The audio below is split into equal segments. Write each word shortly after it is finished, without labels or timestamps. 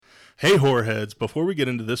Hey horrorheads, before we get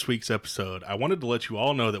into this week's episode, I wanted to let you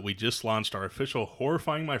all know that we just launched our official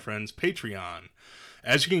Horrifying My Friends Patreon.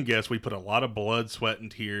 As you can guess, we put a lot of blood, sweat, and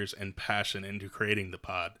tears and passion into creating the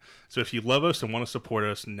pod. So if you love us and want to support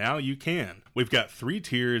us, now you can. We've got 3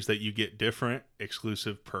 tiers that you get different,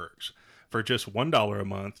 exclusive perks. For just $1 a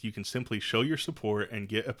month, you can simply show your support and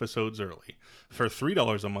get episodes early. For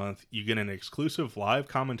 $3 a month, you get an exclusive live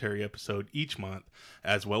commentary episode each month,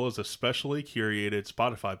 as well as a specially curated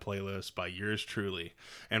Spotify playlist by yours truly.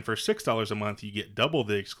 And for $6 a month, you get double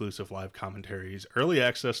the exclusive live commentaries, early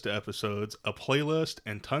access to episodes, a playlist,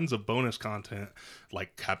 and tons of bonus content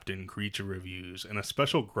like Captain Creature reviews, and a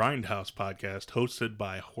special Grindhouse podcast hosted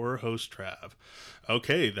by horror host Trav.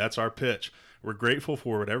 Okay, that's our pitch. We're grateful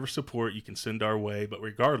for whatever support you can send our way, but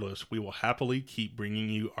regardless, we will happily keep bringing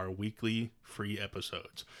you our weekly free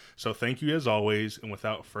episodes. So thank you as always, and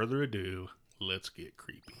without further ado, let's get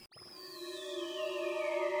creepy.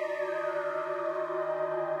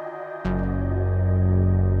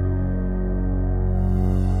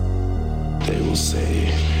 They will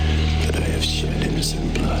say that I have shed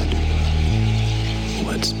innocent blood.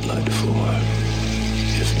 What's blood for,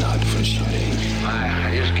 if not for shedding?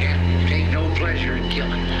 I just can't take no pleasure in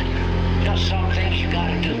killing. Just some things you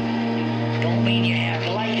gotta do. Don't mean you have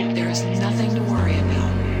to like it. There is nothing to worry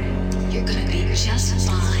about. You're gonna be just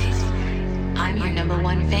fine. I'm your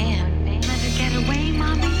 #1 fan. Let her get away,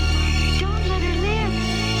 Mommy. Don't let her live.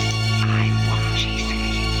 I won't, she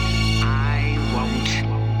said. I won't.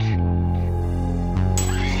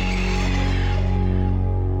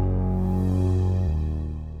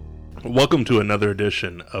 Welcome to another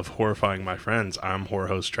edition of Horrifying My Friends. I'm horror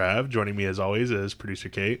host Trav. Joining me as always is producer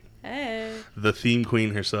Kate. Hey. The theme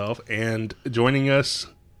queen herself. And joining us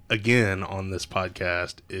again on this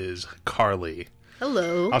podcast is Carly.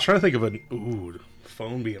 Hello. I was trying to think of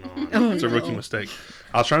phone being on. It's a rookie mistake.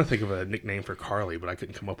 I was trying to think of a nickname for Carly, but I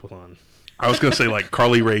couldn't come up with one. I was going to say like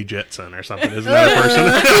Carly Rae Jepsen or something. Isn't that a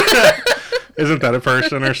person? Isn't that a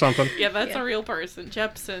person or something? Yeah, that's a real person.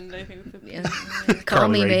 Jepsen, I think. Yeah. Call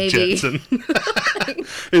Carly me Rae maybe.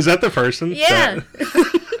 Jepsen. Is that the person? Yeah.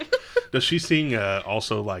 Does she sing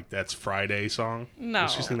also like That's Friday song? No.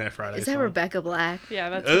 Does she sing that Friday Is song? that Rebecca Black? Yeah,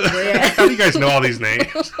 that's How do you guys know all these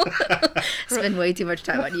names? Spend way too much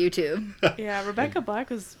time on YouTube. yeah. Rebecca Black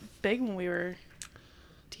was big when we were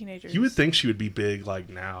teenagers. You would think she would be big like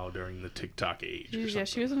now during the TikTok age. Or something. Yeah,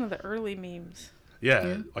 she was one of the early memes.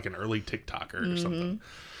 Yeah, like an early TikToker or something.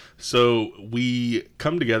 So we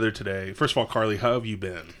come together today. First of all, Carly, how have you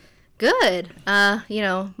been? Good.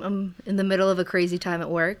 I'm in the middle of a crazy time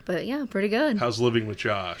at work, but yeah, pretty good. How's living with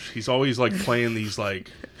Josh? He's always like playing these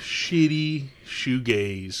like shitty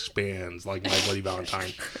shoegaze bands like My Bloody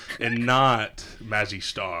Valentine and not Mazzy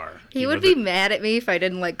Star. He would be mad at me if I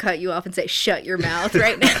didn't like cut you off and say, shut your mouth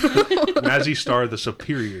right now. Mazzy Star, the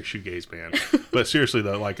superior shoegaze band. But seriously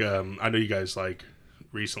though, like I know you guys like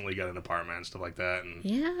recently got an apartment and stuff like that. And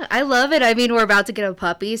Yeah, I love it. I mean, we're about to get a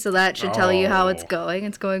puppy, so that should tell you how it's Oh. going.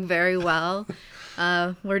 It's going very well.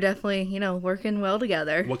 We're definitely, working well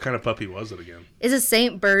together. what kind of puppy was it again? It's a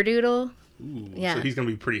Saint Berdoodle. Ooh, Yeah. So he's gonna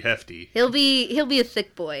be pretty hefty. He'll be a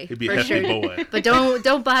thick boy. He'd be a for hefty sure. boy. But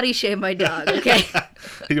don't body shame my dog, okay?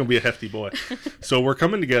 He's gonna be a hefty boy. So we're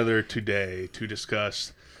coming together today to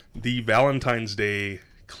discuss the Valentine's Day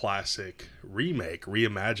classic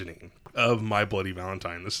reimagining of My Bloody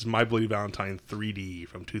Valentine. This is My Bloody Valentine 3D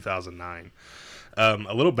from 2009.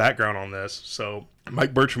 A little background on this. So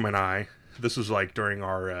Mike Bertram and I, this was like during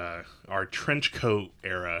our trench coat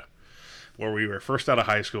era, where we were first out of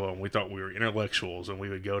high school and we thought we were intellectuals and we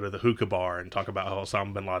would go to the hookah bar and talk about how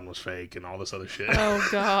Osama bin Laden was fake and all this other shit. Oh,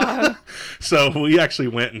 God. So we actually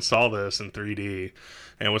went and saw this in 3D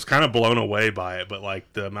and was kind of blown away by it. But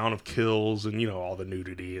like the amount of kills and, all the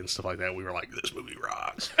nudity and stuff like that, we were like, this movie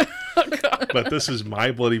rocks. But this is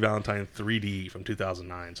My Bloody Valentine 3D from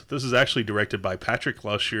 2009. So this is actually directed by Patrick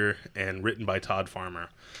Lusher and written by Todd Farmer.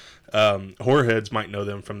 Horror heads might know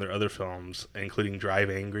them from their other films, including Drive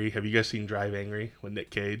Angry. Have you guys seen Drive Angry with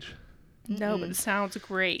Nick Cage? No, but it sounds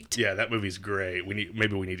great. Yeah, that movie's great.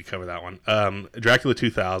 Maybe we need to cover that one. Dracula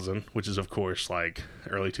 2000, which is of course like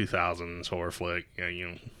early 2000s horror flick.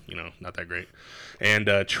 Yeah, not that great. And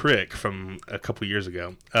Trick from a couple years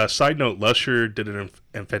ago. Side note: Lusher did a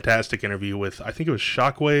fantastic interview with, I think it was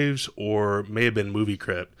Shockwaves or may have been Movie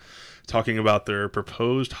Crypt, talking about their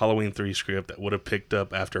proposed Halloween 3 script that would have picked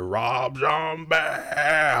up after Rob Zombie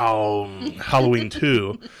Halloween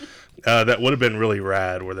 2. That would have been really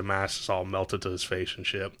rad, where the masks all melted to his face and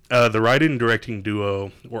shit. The writing and directing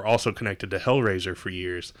duo were also connected to Hellraiser for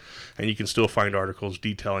years, and you can still find articles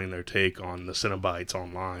detailing their take on the Cenobites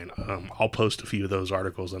online. I'll post a few of those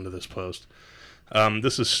articles under this post.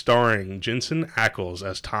 This is starring Jensen Ackles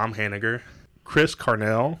as Tom Hanniger, Chris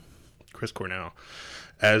Cornell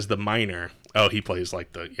as the miner. Oh, he plays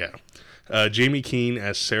like Jamie Keene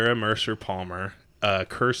as Sarah Mercer Palmer,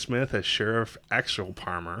 Kerr Smith as Sheriff Axel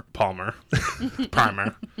Palmer,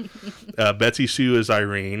 Betsy Sue as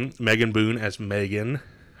Irene, Megan Boone as Megan,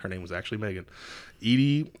 her name was actually Megan,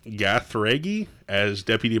 Edie Gathregi as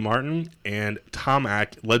Deputy Martin, and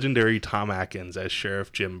legendary Tom Atkins as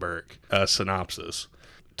Sheriff Jim Burke. Synopsis.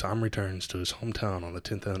 Tom returns to his hometown on the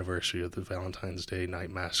 10th anniversary of the Valentine's Day night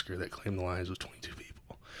massacre that claimed the lives of 22 people.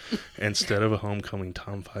 Instead of a homecoming,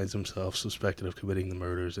 Tom finds himself suspected of committing the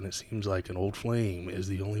murders, and it seems like an old flame is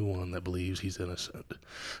the only one that believes he's innocent.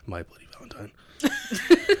 My Bloody Valentine.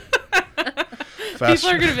 People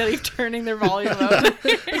are going to be turning their volume up.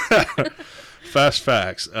 Fast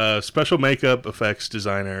facts. Special makeup effects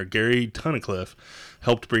designer Gary Tunnicliffe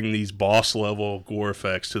helped bring these boss-level gore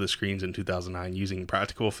effects to the screens in 2009 using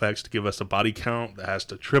practical effects to give us a body count that has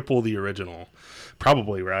to triple the original.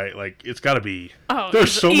 Probably, right? Like, it's got to be... Oh,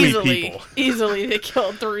 there's so many people. Easily, they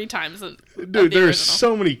killed 3 times. Dude, there's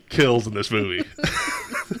so many kills in this movie.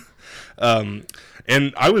 And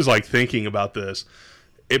I was, thinking about this.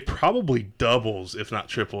 It probably doubles, if not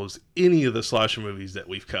triples, any of the slasher movies that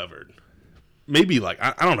we've covered. Maybe,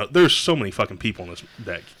 I don't know. There's so many fucking people in this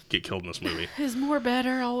that get killed in this movie. Is more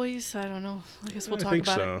better always? I don't know. I guess we'll talk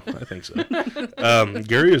about it. I think so.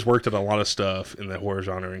 Gary has worked on a lot of stuff in the horror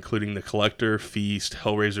genre, including The Collector, Feast,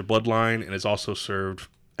 Hellraiser Bloodline, and has also served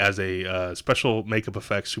as a special makeup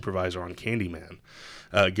effects supervisor on Candyman.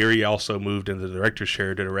 Gary also moved into the director's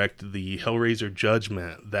chair to direct the Hellraiser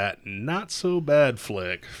Judgment, that not-so-bad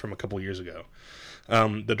flick from a couple years ago.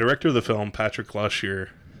 The director of the film, Patrick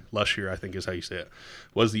Lushier, I think is how you say it,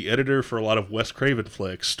 was the editor for a lot of Wes Craven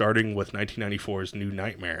flicks, starting with 1994's New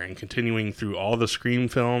Nightmare and continuing through all the Scream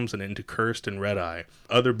films and into Cursed and Red Eye.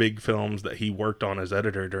 Other big films that he worked on as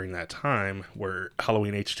editor during that time were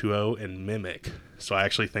Halloween H2O and Mimic. So I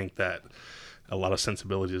actually think that a lot of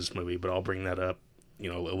sensibility to this movie, but I'll bring that up, a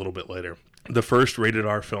little bit later. The first rated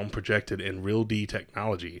R film projected in Real D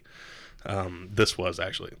technology. This was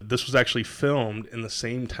actually filmed in the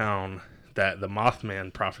same town that the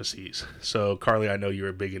Mothman prophecies. So, Carly, I know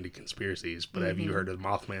you're big into conspiracies, but have you heard of the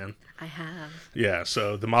Mothman? I have. Yeah,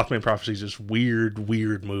 so the Mothman prophecies is this weird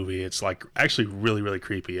movie. It's actually really, really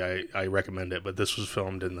creepy. I recommend it, but this was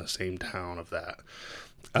filmed in the same town of that.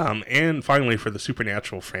 And finally, for the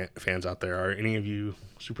Supernatural fans out there, are any of you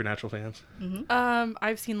Supernatural fans? Mm-hmm.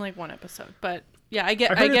 I've seen one episode, but yeah, I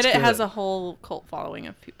get it. It has a whole cult following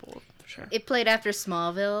of people. Sure. It played after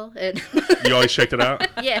Smallville. You always checked it out?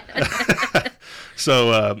 Yeah.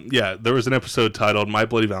 So, there was an episode titled My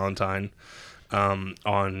Bloody Valentine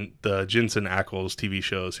on the Jensen Ackles TV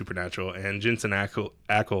show Supernatural, and Jensen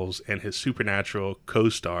Ackles and his Supernatural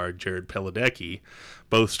co-star Jared Padalecki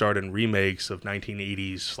both starred in remakes of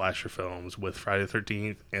 1980s slasher films with Friday the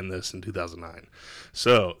 13th and this in 2009.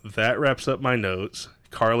 So, that wraps up my notes.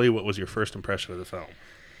 Carly, what was your first impression of the film?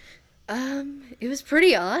 It was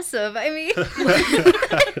pretty awesome. I mean,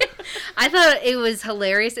 I thought it was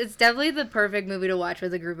hilarious. It's definitely the perfect movie to watch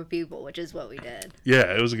with a group of people, which is what we did.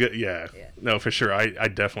 Yeah, it was a good, yeah. No, for sure. I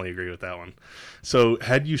definitely agree with that one. So,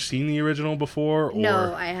 had you seen the original before? Or...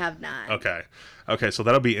 No, I have not. Okay, so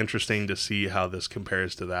that'll be interesting to see how this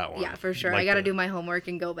compares to that one. Yeah, for sure. I got to do my homework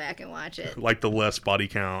and go back and watch it. Like the less body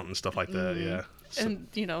count and stuff like that, yeah. So, and,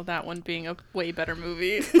 that one being a way better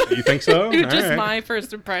movie. You think so? Just my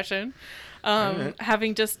first impression.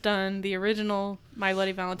 Having just done the original My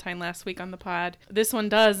Bloody Valentine last week on the pod, this one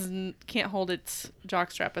can't hold its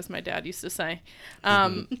jockstrap, as my dad used to say.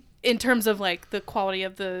 In terms of the quality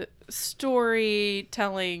of the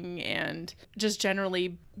storytelling and just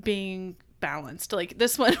generally being balanced.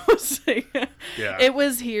 This one was it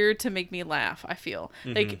was here to make me laugh, I feel.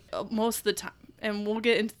 Most of the time. And we'll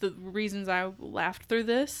get into the reasons I laughed through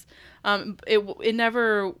this. It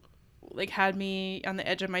never had me on the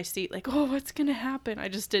edge of my seat, oh, what's gonna happen? I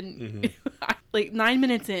just didn't. 9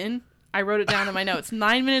 minutes in, I wrote it down in my notes.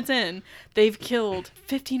 9 minutes in, they've killed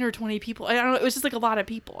 15 or 20 people. I don't know. It was just a lot of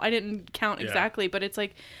people. I didn't count exactly, but it's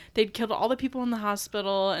they'd killed all the people in the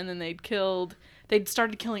hospital, and then they'd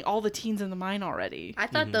started killing all the teens in the mine already. I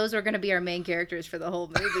thought those were going to be our main characters for the whole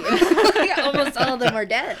movie. Almost all of them are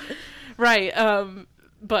dead. Right.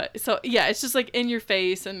 But so, yeah, it's just in your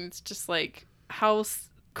face, and it's just how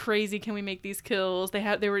crazy can we make these kills?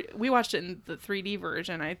 We watched it in the 3D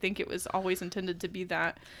version. I think it was always intended to be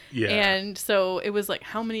that. Yeah. And so it was like,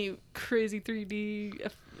 how many crazy 3D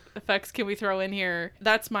effects can we throw in here?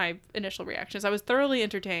 That's my initial reactions. I was thoroughly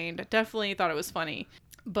entertained. Definitely thought it was funny,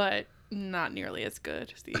 but not nearly as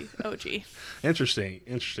good as the OG. Interesting.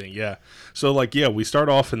 Yeah. So like, yeah, we start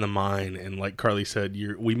off in the mine, and like Carly said,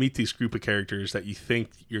 we meet these group of characters that you think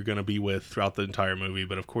you're going to be with throughout the entire movie,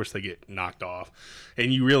 but of course they get knocked off,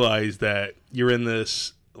 and you realize that you're in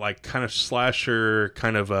this like kind of slasher,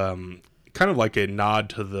 kind of like a nod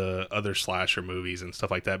to the other slasher movies and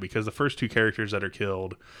stuff like that, because the first two characters that are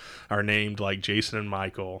killed are named like Jason and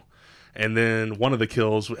Michael. And then one of the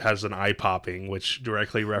kills has an eye popping, which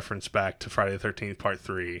directly referenced back to Friday the 13th Part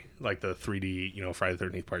 3, like the 3D, Friday the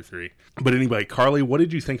 13th Part 3. But anyway, Carly, what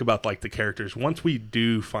did you think about like the characters once we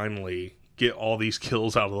do finally get all these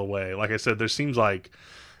kills out of the way? Like I said, there seems like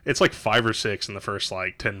it's like 5 or 6 in the first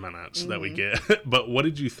like 10 minutes that we get. But what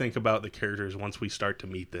did you think about the characters once we start to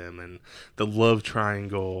meet them and the love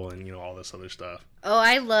triangle and, all this other stuff? Oh,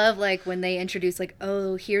 I love, like, when they introduce, like,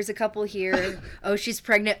 oh, here's a couple here. Oh, she's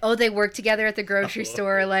pregnant. Oh, they work together at the grocery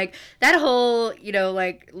store. Like, that whole,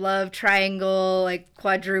 like, love triangle, like,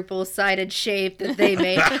 quadruple-sided shape that they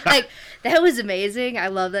made. Like, that was amazing. I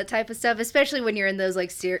love that type of stuff, especially when you're in those,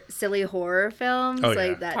 like, silly horror films. Oh, yeah.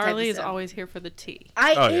 Like, that Carly type of is stuff. always here for the tea.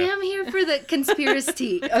 I am here for the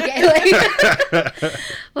conspiracy. Okay,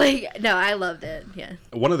 like, no, I loved it. Yeah.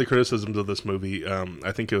 One of the criticisms of this movie,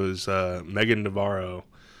 I think it was Megan Navarro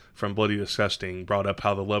from Bloody Disgusting brought up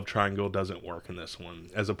how the love triangle doesn't work in this one,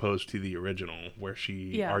 as opposed to the original, where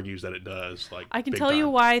she argues that it does. Like, I can tell you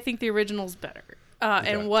why I think the original's better,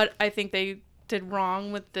 and what I think they did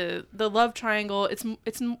wrong with the love triangle.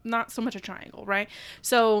 It's not so much a triangle, right?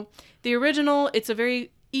 So the original, it's a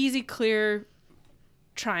very easy, clear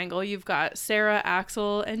triangle. You've got Sarah,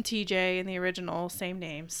 Axel, and TJ in the original, same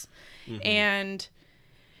names, and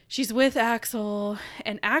she's with Axel,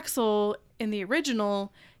 and Axel in the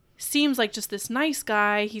original seems like just this nice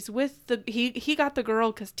guy. He's with he got the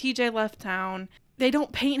girl because TJ left town. They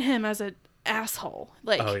don't paint him as an asshole.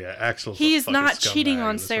 Like, oh yeah, Axel's he's not cheating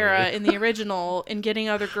on Sarah in the original and getting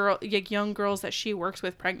other young girls that she works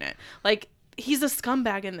with pregnant. Like, he's a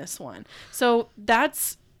scumbag in this one. So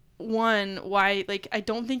that's one why, like, I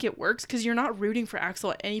don't think it works, because you're not rooting for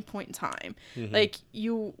Axel at any point in time. Like,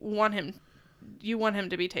 you want him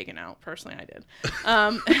to be taken out. Personally, I did.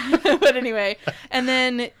 But anyway, and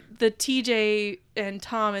then the TJ and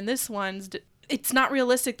Tom in this one's, it's not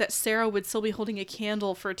realistic that Sarah would still be holding a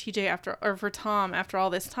candle for TJ for Tom after all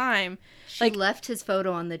this time. She left his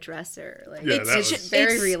photo on the dresser. Like, yeah, it's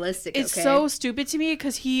very realistic. It's so stupid to me,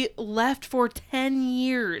 because he left for 10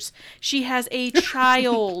 years. She has a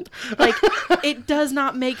child. Like, it does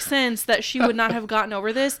not make sense that she would not have gotten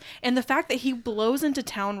over this. And the fact that he blows into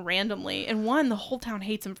town randomly, and the whole town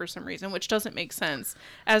hates him for some reason, which doesn't make sense.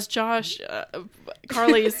 As Josh,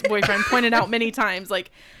 Carly's boyfriend, pointed out many times,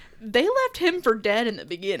 like, they left him for dead in the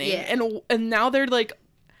beginning, and now they're like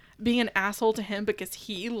being an asshole to him because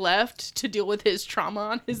he left to deal with his trauma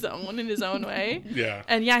on his own in his own way. Yeah.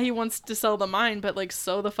 And yeah, he wants to sell the mine, but like,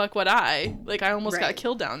 so the fuck would I? Like, I almost got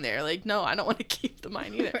killed down there. Like, no, I don't want to keep the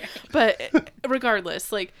mine either. But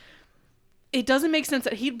regardless, like, it doesn't make sense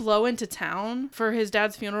that he'd blow into town for his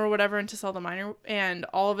dad's funeral or whatever and to sell the mine, and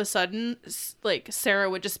all of a sudden, like, Sarah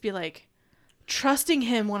would just be like trusting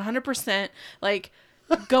him 100%, like,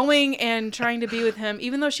 going and trying to be with him,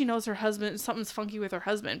 even though she knows her husband, something's funky with her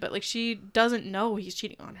husband, but like, she doesn't know he's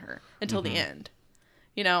cheating on her until the end,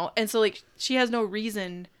 and so like, she has no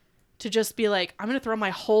reason to just be like, I'm gonna throw my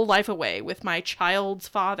whole life away with my child's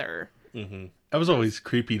father. That was always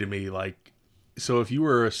creepy to me. Like, so if you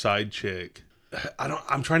were a side chick,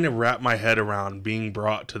 I'm trying to wrap my head around being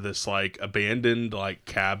brought to this like abandoned like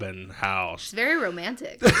cabin house. It's very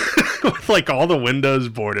romantic. With like all the windows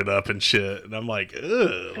boarded up and shit. And I'm like,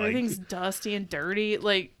 ugh. Everything's dusty and dirty.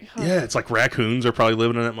 Like, yeah, it's like raccoons are probably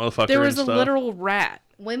living in that motherfucker. There was a literal rat.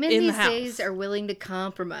 Women in these the days are willing to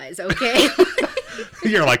compromise, okay?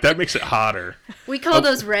 You're like, that makes it hotter. We call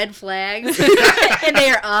those red flags, and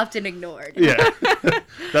they are often ignored. Yeah.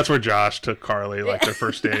 That's where Josh took Carly, like, their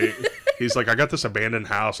first date. He's like, I got this abandoned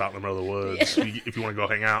house out in the middle of the woods. If you want to go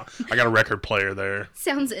hang out, I got a record player there.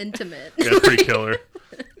 Sounds intimate. Yeah, it's pretty killer.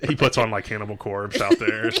 He puts on like Cannibal Corpse out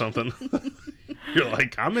there or something. You're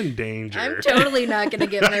like, I'm in danger. I'm totally not going to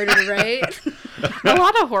get murdered, right? A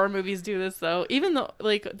lot of horror movies do this, though. Even though,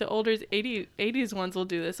 like, the older 80s ones will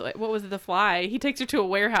do this. Like, what was it, The Fly? He takes her to a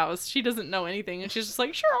warehouse. She doesn't know anything, and she's just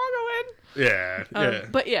like, sure, I'll go in. Yeah, yeah.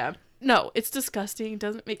 But yeah, no, it's disgusting. It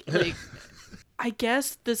doesn't make, like... I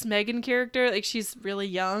guess this Megan character, like, she's really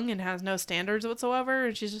young and has no standards whatsoever,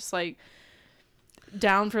 and she's just like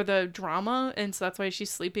down for the drama, and so that's why she's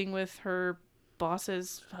sleeping with her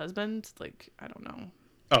boss's husband. Like, I don't know.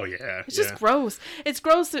 Oh yeah, it's just gross. It's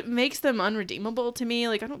gross. It makes them unredeemable to me.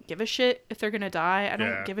 Like, I don't give a shit if they're gonna die. I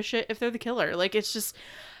don't give a shit if they're the killer. Like, it's just,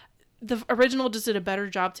 the original just did a better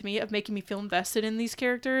job to me of making me feel invested in these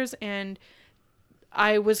characters, and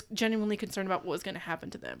I was genuinely concerned about what was going to happen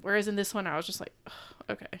to them. Whereas in this one, I was just like,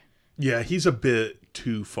 okay. Yeah, he's a bit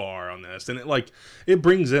too far on this. And it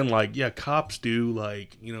brings in, like, yeah, cops do,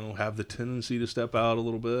 like, you know, have the tendency to step out a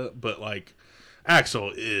little bit. But, like,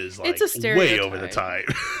 Axel is, like, it's a way over the top.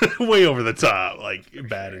 Way over the top. Like,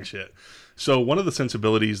 bad and shit. So one of the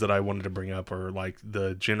sensibilities that I wanted to bring up are, like,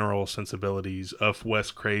 the general sensibilities of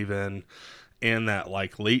Wes Craven and that,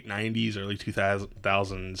 like, late 90s, early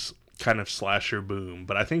 2000s kind of slasher boom.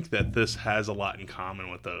 But I think that this has a lot in common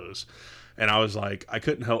with those. And I was like, I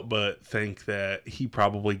couldn't help but think that he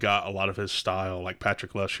probably got a lot of his style, like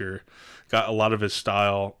Patrick Lusher got a lot of his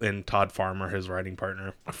style, and Todd Farmer, his writing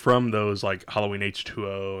partner, from those, like, Halloween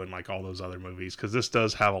H2O and, like, all those other movies. Because this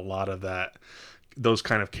does have a lot of that, those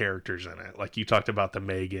kind of characters in it. Like, you talked about the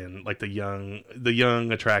Megan, like the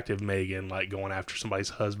young attractive Megan, like, going after somebody's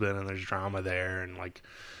husband, and there's drama there, and, like,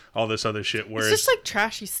 all this other shit. Whereas, it's just like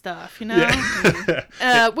trashy stuff, you know,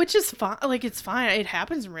 which is fine. Like, it's fine. It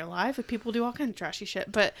happens in real life. Like, people do all kinds of trashy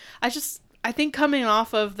shit. But I think coming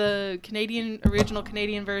off of the original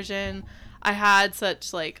Canadian version, I had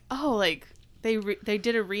such, like, oh, like, they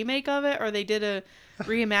did a remake of it, or they did a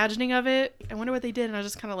reimagining of it. I wonder what they did, and I was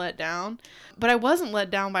just kind of let down. But I wasn't let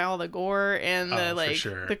down by all the gore and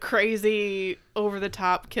the the crazy over the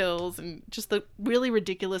top kills and just the really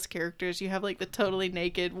ridiculous characters. You have, like, the totally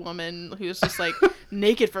naked woman who's just, like,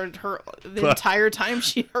 naked for the entire time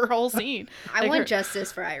her whole scene. I want justice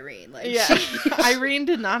for Irene. Like, Irene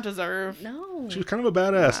did not deserve. No, she was kind of a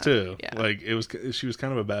badass too. Yeah. Like, she was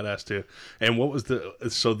kind of a badass too. And what was the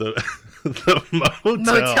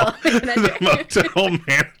motel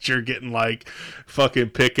manager getting, like,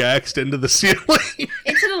 fucking pickaxed into the ceiling,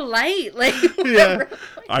 into the light, like, yeah.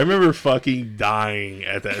 I remember fucking dying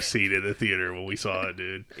at that scene in the theater when we saw it,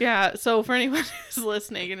 dude. Yeah, so for anyone who's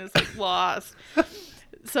listening and is, like, lost,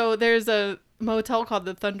 so there's a motel called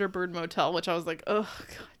the Thunderbird Motel, which I was like, oh,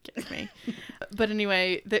 God, get me. But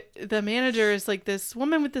anyway, the manager is, like, this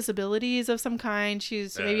woman with disabilities of some kind.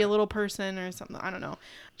 She's maybe a little person or something. I don't know.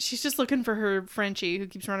 She's just looking for her Frenchie, who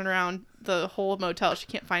keeps running around the whole motel. She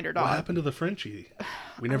can't find her dog. What happened to the Frenchie?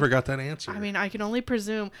 We never got that answer. I mean, I can only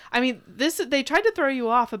presume. I mean, they tried to throw you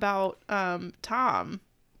off about Tom,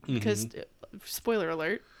 because, spoiler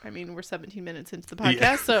alert, I mean, we're 17 minutes into the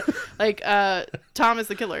podcast, so, like, Tom is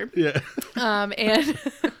the killer. Yeah. And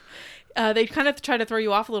they kind of try to throw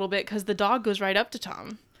you off a little bit because the dog goes right up to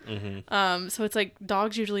Tom. Mm-hmm. So it's like,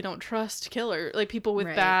 dogs usually don't trust like, people with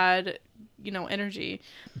bad, energy.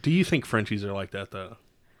 Do you think Frenchies are like that, though?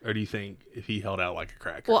 Or do you think if he held out like a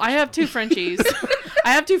cracker? Well, I have two Frenchies.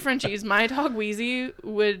 My dog Wheezy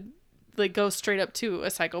would, like, go straight up to a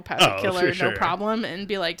psychopathic killer, no problem, and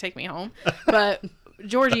be like, take me home. But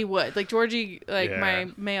Georgie would. Like, Georgie, like, my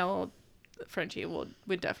male Frenchie would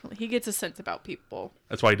definitely. He gets a sense about people.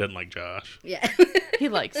 That's why he doesn't like Josh. Yeah. He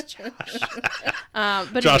likes Josh.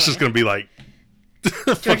 But Josh is going to be like,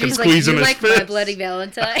 fucking Georgie's squeezing his like, fist. My Bloody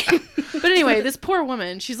Valentine. But anyway, this poor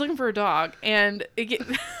woman, she's looking for a dog, and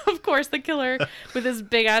of course the killer with his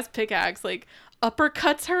big ass pickaxe, like,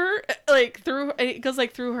 uppercuts her, like, it goes,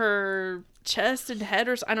 like, through her chest and head,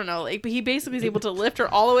 or I don't know, like, but he basically is able to lift her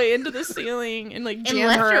all the way into the ceiling and, like,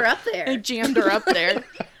 jammed her up there. Like, jammed her up there.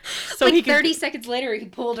 So like, 30 seconds later, he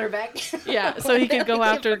pulled her back. Yeah, so he could go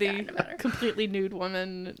after the completely nude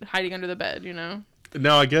woman hiding under the bed,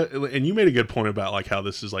 No, I get, and you made a good point about, like, how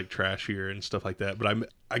this is, like, trashier and stuff like that. But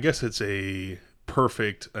I guess it's a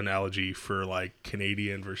perfect analogy for, like,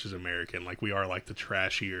 Canadian versus American. Like, we are, like, the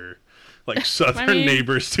trashier, like, southern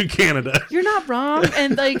neighbors to Canada. You're not wrong,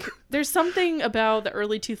 and, like, there's something about the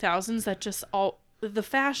early 2000s that just the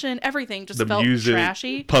fashion, everything just felt music,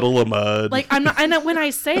 trashy. Puddle of mud. Like, I'm not. And when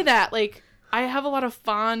I say that, like, I have a lot of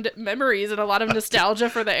fond memories and a lot of nostalgia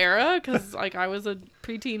for the era because, like, I was a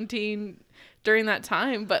preteen teen during that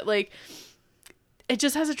time. But, like, it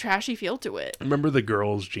just has a trashy feel to it. Remember the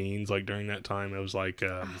girls' jeans, like, during that time? It was like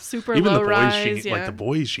super even low the boys' rise, jeans, yeah. like the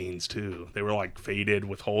boys' jeans too. They were like faded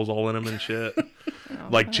with holes all in them and shit,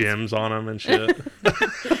 like gems on them and shit.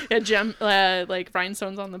 Yeah, gem like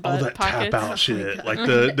rhinestones on the butt All that pockets. tap out shit, like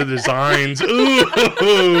the designs. Ooh.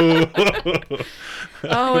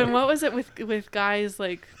 Oh, and what was it with guys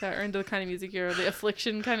like that are into the kind of music you're the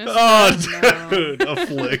Affliction kind of Oh, stuff? dude,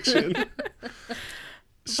 Affliction.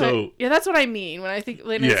 So But, yeah, that's what I mean when I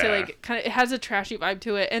Yeah. say like kind of it has a trashy vibe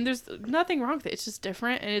to it, and there's nothing wrong with it. It's just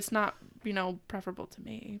different, and it's not preferable to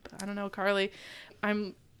me. But I don't know, Carly.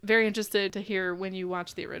 I'm very interested to hear when you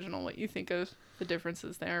watch the original what you think of the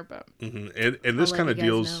differences there. But and this I'll let kind of you guys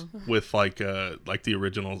deals know. with like the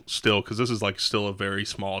original still, because this is like still a very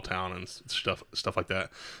small town and stuff like that.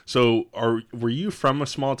 So were you from a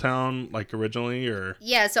small town like originally, or?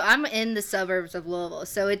 Yeah, so I'm in the suburbs of Louisville,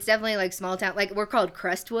 so it's definitely like small town. Like we're called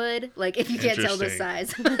Crestwood. Like if you can't tell the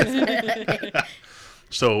size.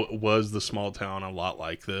 So was the small town a lot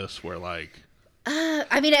like this, where like?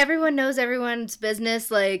 I mean, everyone knows everyone's business.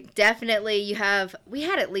 Like, definitely, we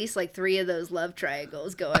had at least like 3 of those love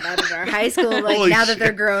triangles going on in our high school. Like Holy now that shit.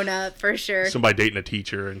 they're grown up, for sure. Somebody dating a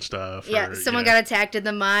teacher and stuff. Yeah, someone got attacked in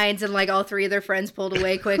the mines, and like all 3 of their friends pulled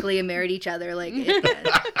away quickly and married each other. Like,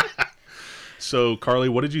 So, Carly,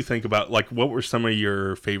 what did you think about, like, what were some of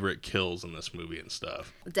your favorite kills in this movie and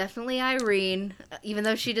stuff? definitely Irene, even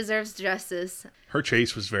though she deserves justice. Her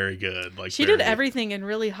chase was very good. Like she did everything in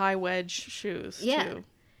really high wedge shoes. Yeah. Too,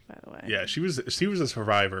 by the way. Yeah, she was a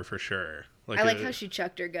survivor for sure. I like how she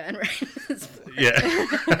chucked her gun right. Yeah.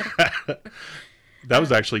 That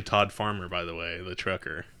was actually Todd Farmer, by the way, the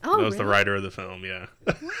trucker. Oh, that was the really? writer of the film. Yeah.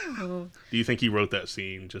 Oh. Do you think he wrote that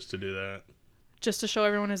scene just to do that? Just to show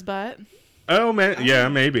everyone his butt. Oh man, yeah,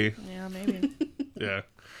 maybe. Yeah, maybe. Yeah.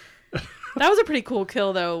 That was a pretty cool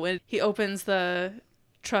kill though, when he opens the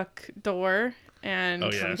truck door and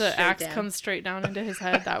Oh, yeah. the Straight axe down. comes straight down into his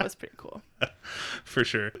head. That was pretty cool. For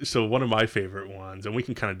sure. So one of my favorite ones, and we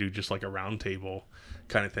can kind of do just like a round table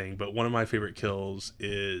kind of thing, but one of my favorite kills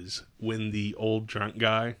is when the old drunk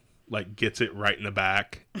guy like gets it right in the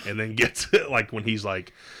back, and then gets it like when he's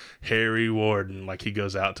like Harry Warden, like he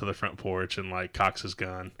goes out to the front porch and like cocks his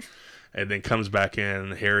gun, and then comes back in,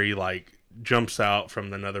 and Harry like jumps out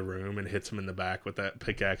from another room and hits him in the back with that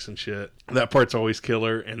pickaxe and shit. That part's always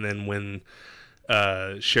killer. And then when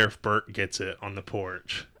Sheriff Burke gets it on the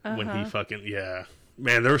porch, when he fucking, yeah.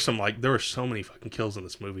 Man, there were so many fucking kills in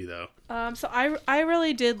this movie though. So I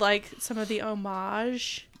really did like some of the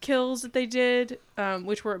homage kills that they did,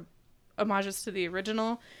 which were homages to the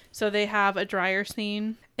original. So they have a dryer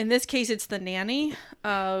scene. In this case, it's the nanny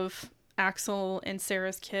of Axel and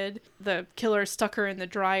Sarah's kid. The killer stuck her in the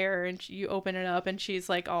dryer, and you open it up, and she's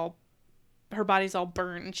like her body's all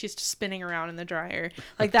burnt, and she's just spinning around in the dryer.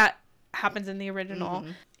 Like that happens in the original.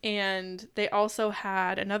 Mm-hmm. And they also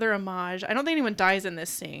had another homage. I don't think anyone dies in this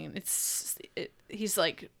scene. He's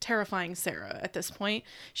like terrifying Sarah at this point.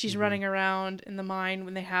 She's running around in the mine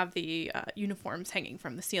when they have the uniforms hanging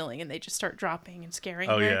from the ceiling, and they just start dropping and scaring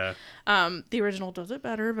her. Yeah. The original does it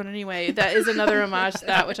better, but anyway, that is another homage to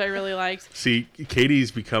that, which I really liked. See, Katie's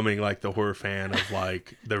becoming like the horror fan of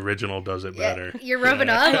like the original does it better. You're rubbing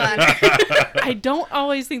off on her. I don't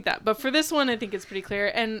always think that, but for this one, I think it's pretty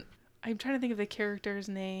clear. And I'm trying to think of the character's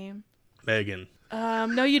name. Megan.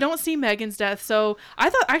 No, you don't see Megan's death. So I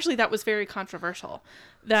thought actually that was very controversial,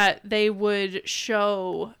 that they would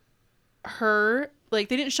show her, like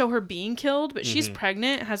they didn't show her being killed, but she's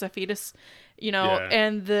pregnant, has a fetus, Yeah.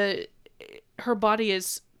 and her body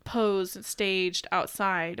is posed and staged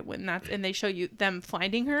outside and they show you them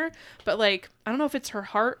finding her, but like I don't know if it's her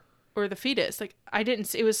heart or the fetus. Like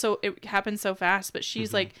it happened so fast, but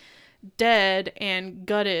she's like dead and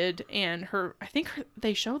gutted, and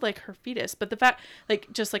they showed like her fetus, but the fact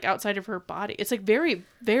like just like outside of her body, it's like very,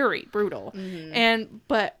 very brutal.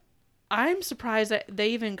 But I'm surprised that they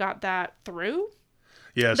even got that through,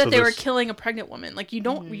 Yeah. that they were killing a pregnant woman. Like you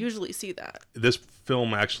don't usually see that. This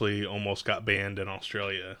film actually almost got banned in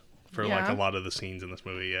Australia for like Yeah. a lot of the scenes in this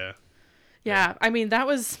movie. Yeah. Yeah, I mean that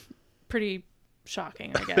was pretty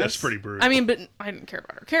shocking, I guess. That's pretty brutal. I mean, but I didn't care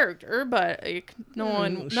about her character, but like she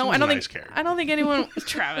was a nice character. I don't think anyone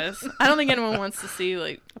Travis, I don't think anyone wants to see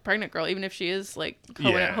like a pregnant girl, even if she is like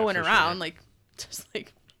hoeing for around, sure. like just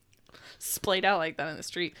like splayed out like that in the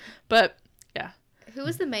street. But yeah. Who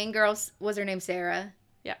was the main girl? Was her name Sarah?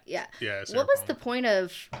 Yeah. Yeah. Yeah, Sarah What was Palmer. the point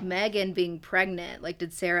of Megan being pregnant? Like,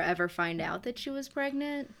 did Sarah ever find out that she was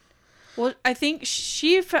pregnant? Well, I think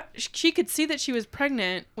she could see that she was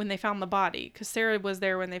pregnant when they found the body, because Sarah was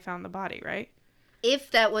there when they found the body, right?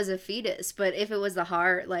 If that was a fetus, but if it was the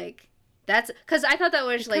heart, like That's because I thought that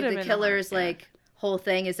was like could've the been the killer's heart, yeah. like whole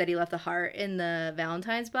thing is that he left the heart in the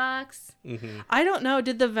Valentine's box. I don't know.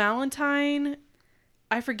 Did the Valentine?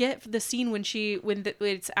 I forget the scene when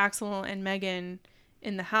it's Axel and Megan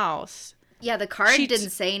in the house. Yeah, the card She- didn't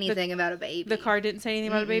say anything about a baby. The card didn't say anything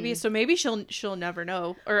about a baby, so maybe she'll never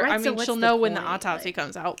know, or Right, I so mean what's she'll the know when the point? autopsy Like-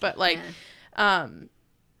 comes out. But like,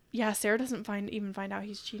 yeah, Sarah doesn't find out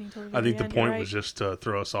he's cheating till the I think very the end, you're point right? was just to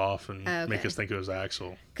throw us off and make Okay. us think it was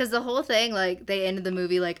Axel. Because the whole thing, like, they ended the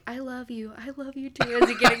movie like, I love you too, as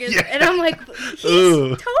he getting his... And I'm like, he's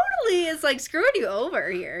Ugh. totally is like screwing you over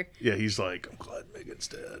here. Yeah, he's like, I'm glad Megan's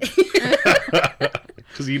dead.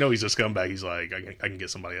 Because he's a scumbag. He's like, I can get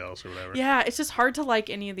somebody else or whatever. Yeah, it's just hard to like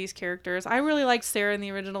any of these characters. I really liked Sarah in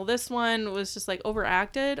the original. This one was just like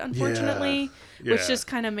overacted, unfortunately, Yeah. which just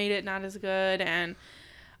kind of made it not as good. And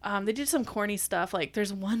they did some corny stuff, like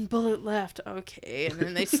there's one bullet left, okay, and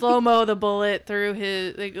then they slow mo the bullet through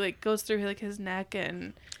his like goes through like his neck,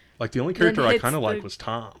 and Like, the only character I hits kind of the- like was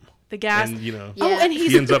Tom. the gas. And, Yeah. Oh, and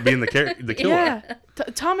he's he ends up being the killer. yeah.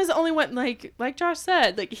 Tom is the only one, like Josh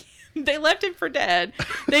said, like they left him for dead.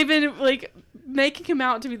 They've been like making him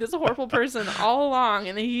out to be this horrible person all along,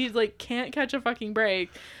 and he like can't catch a fucking break.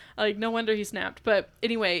 Like, no wonder he snapped. But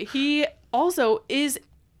anyway, he also is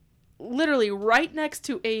literally right next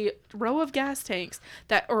to a row of gas tanks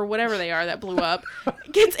that, or whatever they are, that blew up,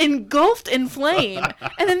 gets engulfed in flame,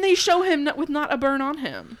 and then they show him with not a burn on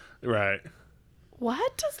him. Right.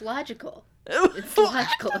 What? It's logical. It's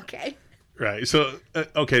logical, okay? Right. So,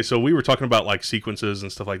 okay. So we were talking about like sequences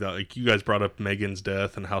and stuff like that. Like, you guys brought up Megan's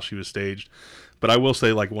death and how she was staged. But I will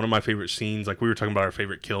say, like, one of my favorite scenes, like we were talking about our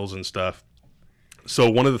favorite kills and stuff. So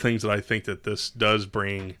one of the things that I think that this does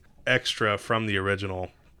bring extra from the original,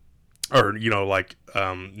 or,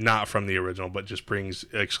 not from the original, but just brings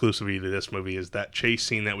exclusivity to this movie, is that chase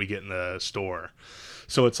scene that we get in the store.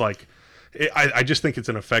 So it's like, I just think it's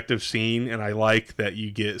an effective scene, and I like that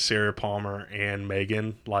you get Sarah Palmer and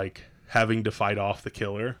Megan, like, having to fight off the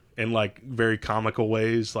killer in, like, very comical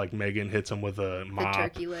ways. Like, Megan hits him with a The mop.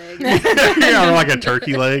 turkey leg. Yeah, or like a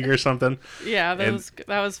turkey leg or something. Yeah, And-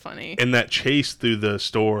 that was funny. And that chase through the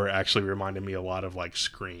store actually reminded me a lot of, like,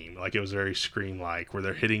 Scream. Like, it was very Scream-like, where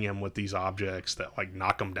they're hitting him with these objects that, like,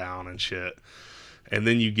 knock him down and shit. And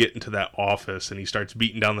then you get into that office, and he starts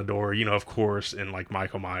beating down the door, of course, in, like,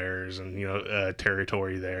 Michael Myers and,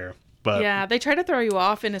 territory there. But Yeah, they try to throw you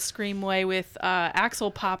off in a Scream way with Axel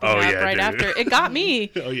popping Oh, up yeah, right dude. after. It got me.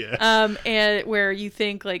 Oh, yeah. And where you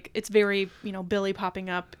think like it's very, Billy popping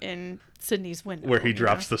up in Sydney's window. Where he you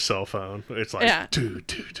drops know? the cell phone. It's like, Yeah.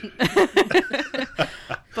 dude.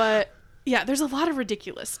 But yeah, there's a lot of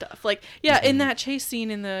ridiculous stuff. Like, yeah, in that chase scene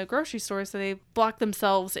in the grocery store, so they block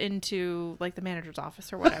themselves into like the manager's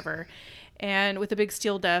office or whatever, and with a big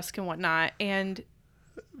steel desk and whatnot, and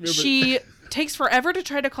she takes forever to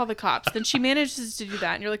try to call the cops. Then she manages to do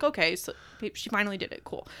that, and you're like, okay, so she finally did it,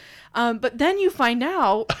 cool. But then you find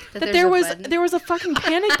out that there's there a was button. there was a fucking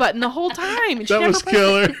panic button the whole time. And she That never was pressed it.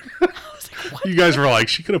 killer. I was like, what? You guys were like,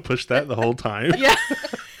 she could have pushed that the whole time. Yeah.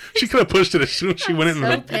 She could have pushed it as soon as she went in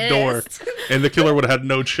so the door, pissed. and the killer would have had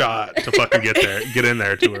no shot to fucking get in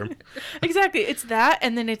there to her. Exactly. It's that,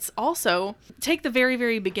 and then it's also take the very,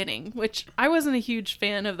 very beginning, which I wasn't a huge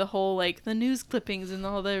fan of the whole like the news clippings and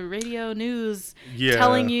all the radio news Yeah.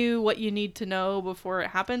 telling you what you need to know before it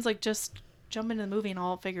happens. Like, just jump into the movie and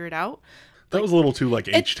I'll figure it out. That was a little too like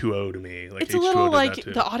H2O to me. Like, It's a H2O little did like that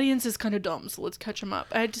too. the audience is kind of dumb, so let's catch them up.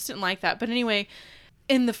 I just didn't like that. But anyway,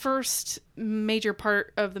 in the first major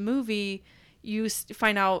part of the movie, you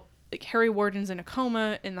find out like Harry Warden's in a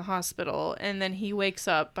coma in the hospital, and then he wakes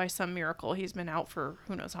up by some miracle. He's been out for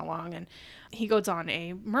who knows how long, and he goes on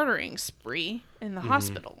a murdering spree in the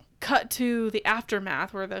hospital. Cut to the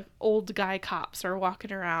aftermath where the old guy cops are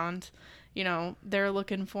walking around. They're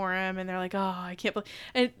looking for him, and they're like, "Oh, I can't believe."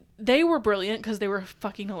 And they were brilliant because they were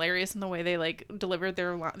fucking hilarious in the way they like delivered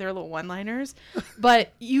their little one-liners.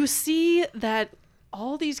 But you see that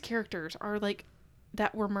all these characters are like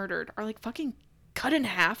that were murdered are like fucking cut in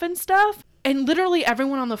half and stuff, and literally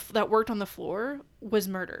everyone on that worked on the floor was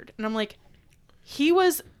murdered. And I'm like, he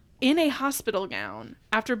was in a hospital gown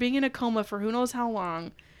after being in a coma for who knows how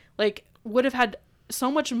long, like would have had so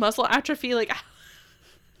much muscle atrophy. Like,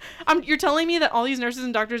 you're telling me that all these nurses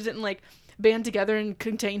and doctors didn't like band together and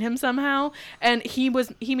contain him somehow, and he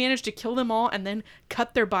managed to kill them all and then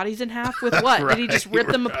cut their bodies in half with what? Did he just rip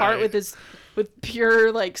them apart with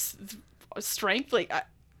pure like strength? Like,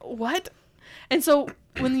 what? And so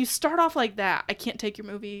when you start off like that, I can't take your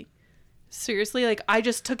movie seriously. Like, I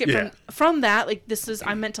just took it from that. Like,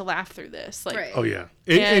 I'm meant to laugh through this. Like, Right. Oh yeah,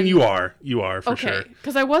 and you are for sure.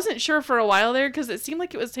 Because I wasn't sure for a while there, because it seemed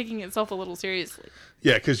like it was taking itself a little seriously.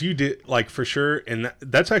 Yeah, because you did, like, for sure, and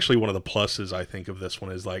that's actually one of the pluses, I think, of this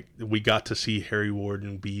one, is, like, we got to see Harry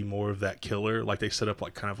Warden be more of that killer. Like, they set up,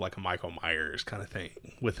 like, kind of like a Michael Myers kind of thing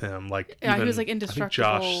with him. Like, Yeah, even, he was, like, indestructible.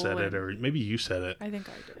 I think Josh said it, or maybe you said it. I think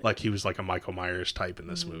I did. Like, he was like a Michael Myers type in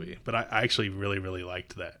this movie. But I actually really, really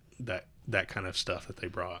liked that kind of stuff that they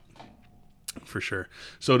brought, for sure.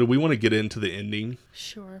 So, do we want to get into the ending?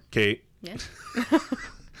 Sure. Kate? Yeah.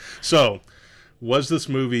 So... was this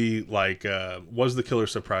movie, like, was the killer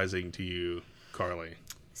surprising to you, Carly?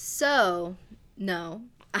 So, no.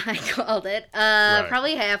 I called it. Right.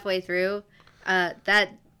 Probably halfway through.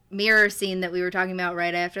 That mirror scene that we were talking about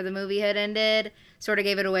right after the movie had ended sort of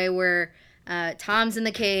gave it away, where Tom's in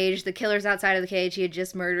the cage, the killer's outside of the cage. He had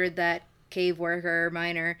just murdered that cave worker,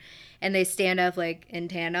 miner, and they stand up, like, in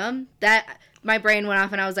tandem. That... my brain went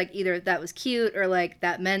off and I was like, either that was cute or like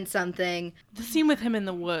that meant something. The scene with him in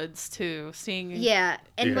the woods too, seeing. Yeah.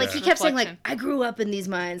 And like he kept saying like, I grew up in these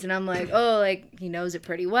mines, and I'm like, oh, like he knows it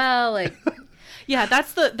pretty well. Like, yeah,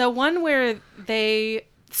 that's the one where they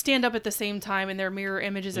stand up at the same time and they're mirror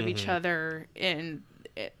images of each other in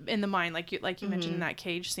the mine, like you mentioned in that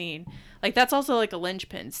cage scene. Like that's also like a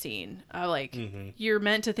linchpin scene. Like you're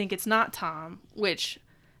meant to think it's not Tom, which.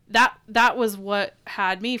 That was what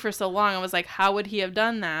had me for so long. I was like, how would he have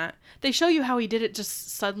done that? They show you how he did it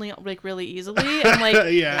just suddenly, like really easily. And like,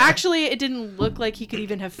 actually, it didn't look like he could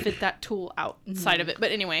even have fit that tool outside of it.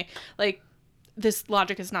 But anyway, like this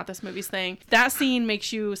logic is not this movie's thing. That scene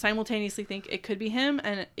makes you simultaneously think it could be him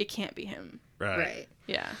and it can't be him. Right.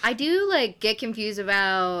 Yeah. I do like get confused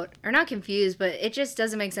about, or not confused, but it just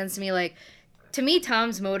doesn't make sense to me. Like, to me,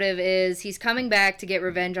 Tom's motive is he's coming back to get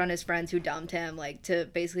revenge on his friends who dumped him, like, to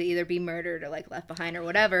basically either be murdered or, like, left behind or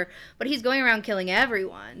whatever. But he's going around killing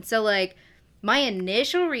everyone. So, like, my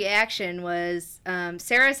initial reaction was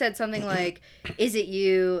Sarah said something like, is it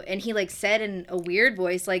you? And he, like, said in a weird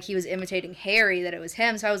voice, like he was imitating Harry, that it was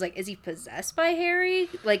him. So I was like, is he possessed by Harry?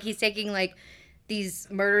 Like, he's taking, like, these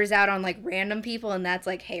murders out on like random people, and that's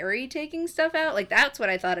like Harry taking stuff out. Like that's what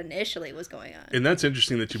I thought initially was going on. And that's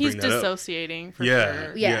interesting that you bring that up. He's dissociating for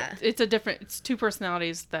sure. Yeah. It's two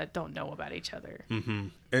personalities that don't know about each other. Mm-hmm.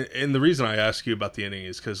 And the reason I ask you about the ending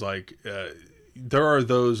is because like there are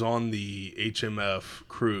those on the HMF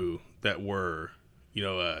crew that were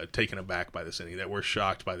taken aback by this ending, that were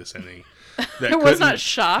shocked by this ending. I was not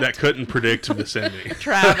shocked. That couldn't predict this ending.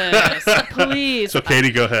 Travis, please. So Katie,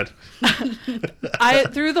 go ahead.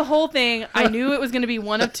 Through the whole thing, I knew it was going to be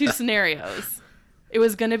one of two scenarios. It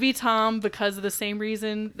was going to be Tom because of the same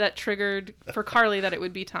reason that triggered for Carly that it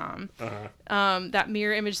would be Tom. Uh-huh. That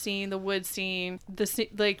mirror image scene, the wood scene, the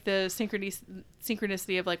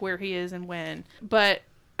synchronicity of like where he is and when. But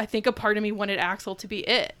I think a part of me wanted Axel to be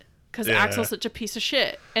it. Because Axel's such a piece of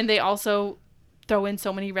shit. And they also throw in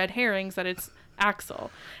so many red herrings that it's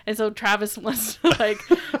Axel. And so Travis wants to, like,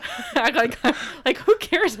 act like, who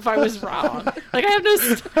cares if I was wrong? Like, I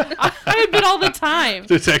admit all the time.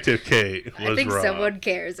 Detective Kate was I think wrong. someone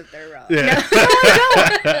cares if they're wrong. Yeah. No.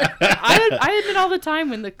 I admit all the time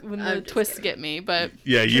when the twists get me. But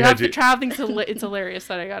yeah, Trav thinks it's hilarious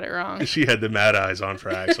that I got it wrong. She had the mad eyes on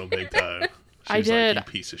for Axel big time. I did. Like,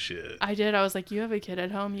 you piece of shit. I did. I was like, you have a kid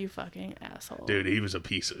at home, you fucking asshole. Dude, he was a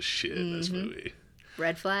piece of shit in this movie.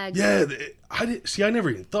 Red flags. Yeah, I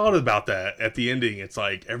never even thought about that at the ending. It's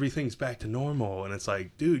like everything's back to normal, and it's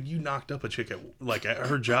like, dude, you knocked up a chick at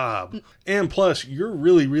her job, and plus you're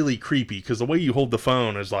really, really creepy because the way you hold the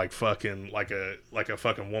phone is like fucking like a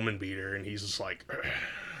fucking woman beater, and he's just like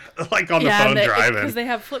on the phone driving because they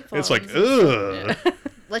have flip phones. It's like ugh. Yeah.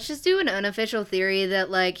 Let's just do an unofficial theory that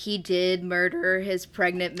like he did murder his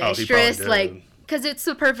pregnant Oh, he mistress, probably did. like because it's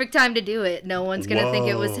the perfect time to do it. No one's gonna think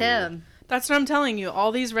it was him. That's what I'm telling you.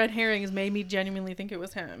 All these red herrings made me genuinely think it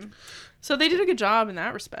was him. So they did a good job in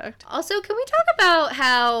that respect. Also, can we talk about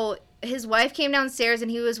how his wife came downstairs and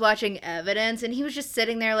he was watching evidence and he was just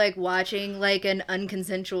sitting there like watching like an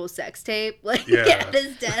unconsensual sex tape like at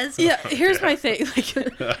his desk? Yeah, here's my thing. Like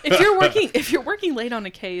if you're working late on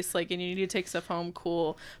a case, like, and you need to take stuff home,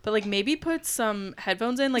 cool. But like maybe put some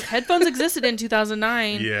headphones in. Like headphones existed in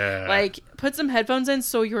 2009. Yeah. Like put some headphones in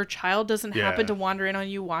so your child doesn't happen to wander in on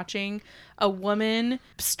you watching a woman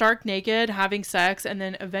stark naked having sex and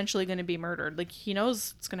then eventually going to be murdered. Like, he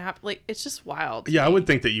knows it's going to happen. Like, it's just wild. Yeah, I would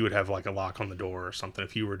think that you would have like a lock on the door or something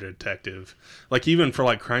if you were a detective. Like, even for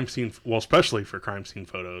like crime scene, well, especially for crime scene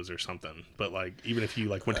photos or something. But like, even if you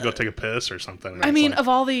like went to go take a piss or something. I mean, like, of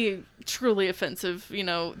all the truly offensive,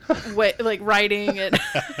 way, like writing and,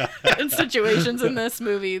 and situations in this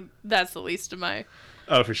movie, that's the least of my.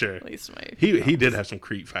 Oh, for sure. At least my. He did have some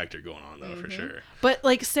creep factor going on though, for sure. But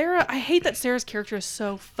like Sarah, I hate that Sarah's character is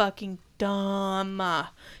so fucking dumb.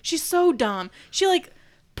 She's so dumb. She like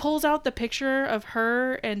pulls out the picture of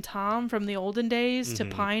her and Tom from the olden days to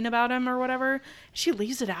pine about him or whatever. She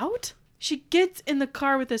leaves it out. She gets in the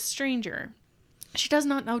car with a stranger. She does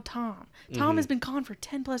not know Tom. Tom has been gone for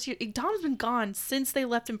 10 plus years. Tom's been gone since they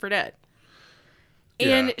left him for dead.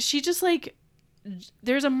 And she just like,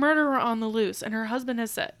 there's a murderer on the loose, and her husband has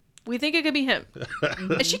said, we think it could be him.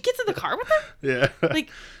 And she gets in the car with him? Yeah. Like,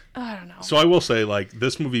 I don't know. So I will say, like,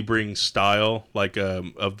 this movie brings style, like,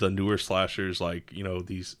 of the newer slashers, like,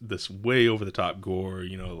 this way over the top gore,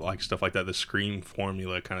 like stuff like that, the Scream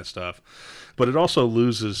formula kind of stuff. But it also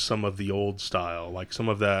loses some of the old style, like some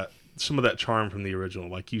of that charm from the original.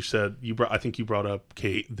 Like you said, I think you brought up,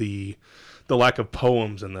 Kate, the lack of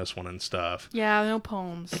poems in this one and stuff. Yeah, no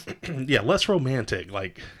poems. Yeah, less romantic.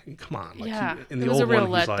 Like, come on. Like, yeah, in the it was old a real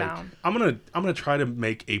one, he's letdown. like, I'm gonna try to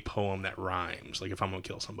make a poem that rhymes. Like, if I'm gonna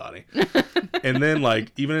kill somebody. And then,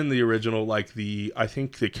 like, even in the original, like I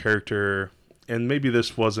think the character, and maybe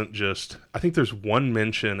this wasn't just. I think there's one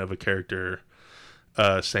mention of a character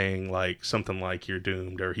saying like something like "you're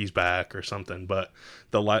doomed" or "he's back" or something, but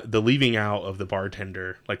the leaving out of the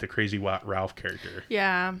bartender, like the crazy Ralph character.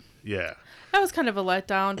 Yeah. Yeah. That was kind of a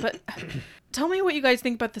letdown, but tell me what you guys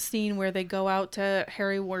think about the scene where they go out to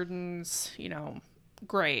Harry Warden's,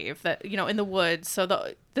 grave that, in the woods. So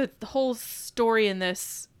the whole story in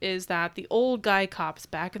this is that the old guy cops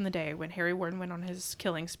back in the day when Harry Warden went on his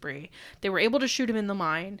killing spree, they were able to shoot him in the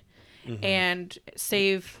mine and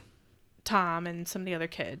save Tom and some of the other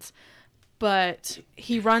kids. But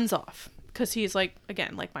he runs off. Because he's like,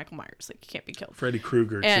 again, like Michael Myers, like he can't be killed. Freddy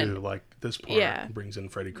Krueger too, like this part Yeah. brings in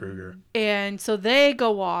Freddy Krueger. And so they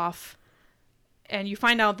go off, and you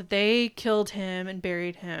find out that they killed him and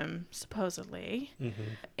buried him, supposedly.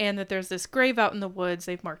 And that there's this grave out in the woods.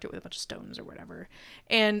 They've marked it with a bunch of stones or whatever.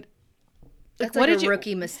 And that's like a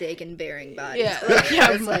rookie mistake in burying bodies.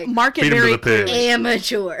 Yeah, it's like mark it Feed 'em to very the pigs. clearly.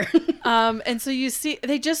 Amateur. And so you see,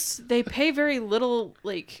 they pay very little,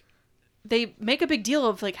 like. They make a big deal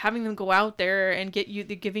of like having them go out there and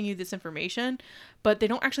giving you this information, but they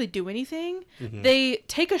don't actually do anything. They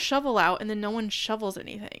take a shovel out and then no one shovels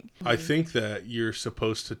anything. I think that you're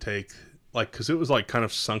supposed to take, like, because it was like kind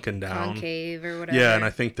of sunken down. Concave or whatever. Yeah, and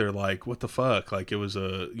I think they're like, what the fuck? Like, it was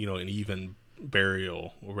an even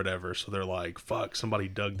burial or whatever. So they're like, fuck, somebody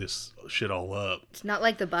dug this shit all up. It's not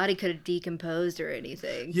like the body could have decomposed or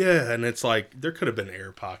anything. Yeah, and it's like there could have been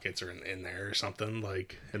air pockets or in there or something,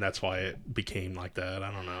 like, and that's why it became like that.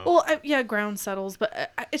 I don't know. Well, ground settles,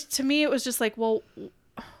 but to me it was just like, well,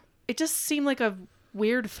 it just seemed like a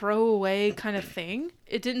weird throwaway kind of thing.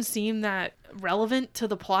 It didn't seem that relevant to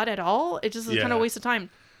the plot at all. It just was kind of a waste of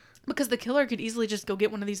time. Because the killer could easily just go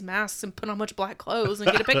get one of these masks and put on a bunch of black clothes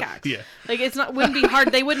and get a pickaxe. Yeah. Like, wouldn't be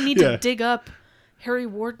hard. They wouldn't need to dig up Harry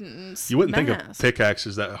Warden's You wouldn't mask. think a pickaxe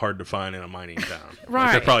is that hard to find in a mining town. Right.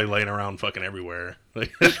 Like, they're probably laying around fucking everywhere.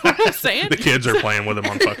 Like, What I'm saying? the kids are playing with them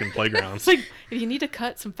on fucking playgrounds. It's like, if you need to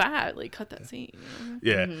cut some fat, like, cut that scene.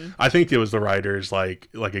 Yeah, I think it was the writers, like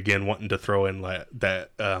again, wanting to throw in that,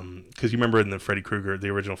 because you remember in the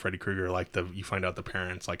original Freddy Krueger, like you find out the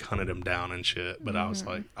parents like hunted him down and shit. But I was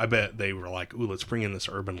like, I bet they were like, ooh, let's bring in this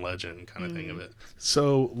urban legend kind of thing of it.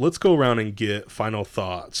 So let's go around and get final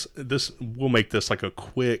thoughts. We'll make this like a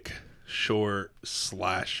quick, short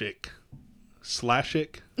slashic.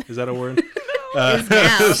 Is that a word?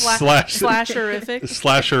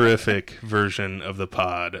 Slasherific version of the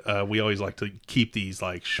pod. We always like to keep these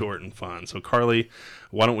like short and fun. So Carly,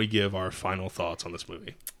 why don't we give our final thoughts on this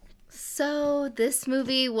movie? So this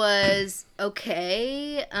movie was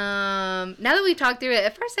okay. Now that we've talked through it,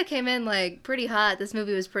 at first I came in like pretty hot. This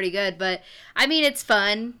movie was pretty good, but I mean it's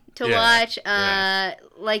fun to watch.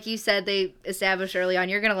 Like you said, they established early on,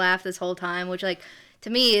 you're gonna laugh this whole time, which like to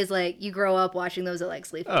me is like you grow up watching those at like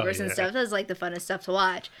sleepovers and stuff. That's like the funnest stuff to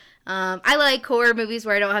watch. I like horror movies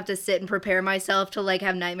where I don't have to sit and prepare myself to like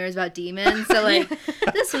have nightmares about demons. So like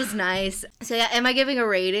this was nice. So yeah, am I giving a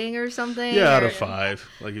rating or something? Yeah, out of 5.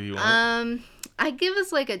 Like if you want. I give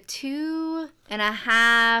us like a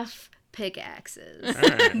 2.5 pickaxes. All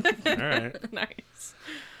right. Nice.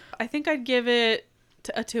 I think I'd give it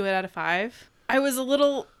a 2 out of 5. I was a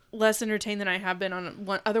little less entertained than I have been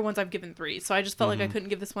on other ones I've given 3. So I just felt like I couldn't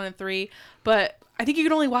give this one a 3. But I think you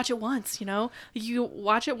can only watch it once, you know? You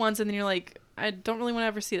watch it once and then you're like, I don't really want to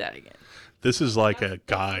ever see that again. This is like a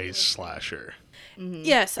guy's slasher.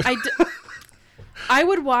 Yes, I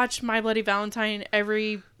would watch My Bloody Valentine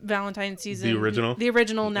every Valentine season. The original? The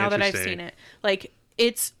original, now that I've seen it. Like,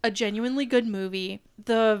 it's a genuinely good movie.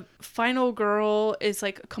 The final girl is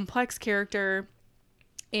like a complex character,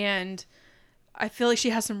 and I feel like she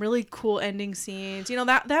has some really cool ending scenes. You know,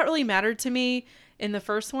 that really mattered to me in the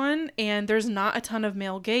first one, and there's not a ton of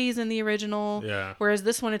male gaze in the original. Yeah. Whereas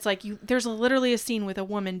this one, it's like there's literally a scene with a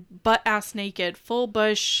woman butt-ass naked, full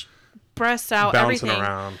bush, breasts out, bouncing everything,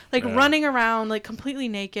 around, like running around, like completely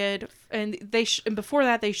naked. And and before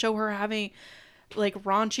that, they show her having like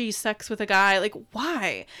raunchy sex with a guy. Like,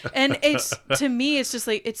 why? And it's to me, it's just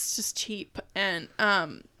like it's just cheap. And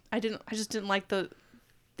I just didn't like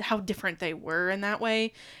how different they were in that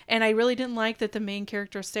way. And I really didn't like that the main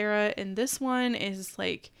character Sarah in this one is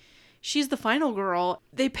like, she's the final girl.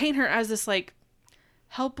 They paint her as this like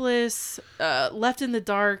helpless, left in the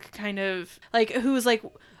dark kind of like, who is like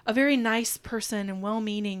a very nice person and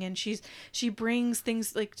well-meaning, and she brings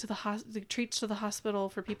things like to the treats to the hospital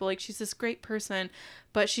for people. Like, she's this great person,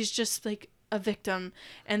 but she's just like a victim.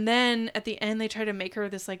 And then at the end they try to make her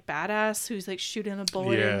this like badass who's like shooting a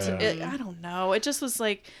bullet into it. I don't know, it just was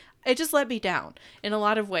like, it just let me down in a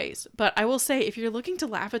lot of ways. But I will say, if you're looking to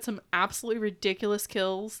laugh at some absolutely ridiculous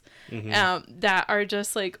kills that are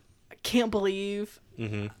just like, I can't believe,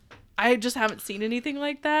 I just haven't seen anything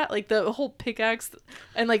like that. Like the whole pickaxe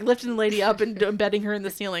and like lifting the lady up and embedding her in the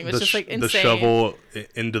ceiling was just like insane. The shovel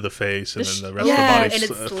into the face and then the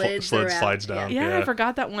rest of the body slides down. Yeah, I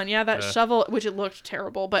forgot that one. Yeah, that shovel, which it looked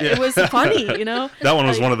terrible, but it was funny, you know? That one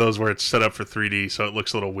was one of those where it's set up for 3D, so it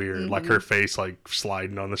looks a little weird. Like her face like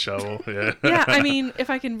sliding on the shovel. Yeah. Yeah, I mean, if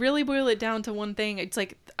I can really boil it down to one thing, it's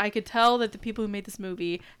like I could tell that the people who made this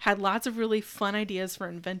movie had lots of really fun ideas for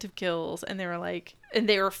inventive kills, and they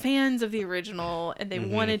were fans of the original, and they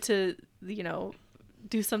wanted to, you know,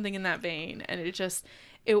 do something in that vein, and it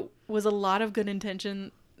was a lot of good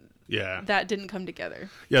intention that didn't come together.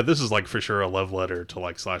 Yeah, this is like for sure a love letter to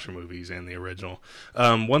like slasher movies and the original.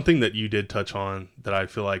 One thing that you did touch on that I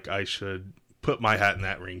feel like I should put my hat in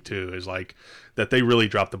that ring too is like that they really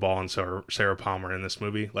dropped the ball on Sarah Palmer in this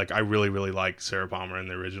movie. Like, I really, really like Sarah Palmer in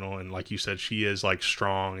the original, and like you said, she is like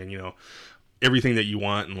strong and, you know, everything that you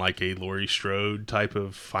want in like a Laurie Strode type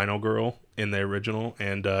of final girl in the original.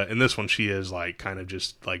 And in this one, she is like kind of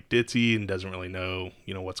just like ditzy and doesn't really know,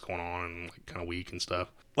 you know, what's going on, and like kind of weak and stuff.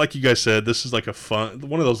 Like you guys said, this is like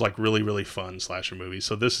one of those like really, really fun slasher movies.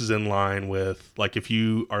 So this is in line with like, if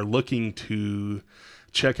you are looking to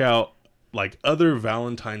check out like other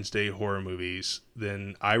Valentine's Day horror movies,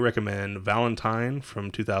 then I recommend Valentine from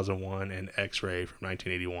 2001 and X-Ray from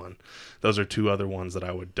 1981. Those are 2 other ones that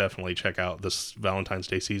I would definitely check out this Valentine's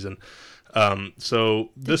Day season.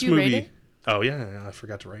 So this movie, rate it? Oh yeah, I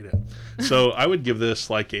forgot to rate it. So I would give this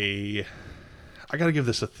like I gotta give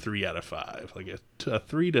this a 3 out of 5, like a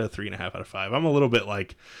 3 to 3.5 out of 5. I'm a little bit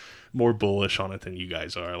like more bullish on it than you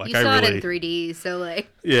guys are. Like, you saw it in 3D, so like.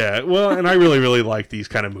 Yeah, well, and I really, really like these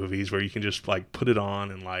kind of movies where you can just like put it on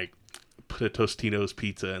and like put a Tostino's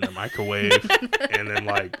pizza in the microwave and then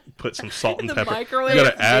like put some salt and pepper. You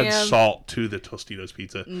gotta add salt to the Tostino's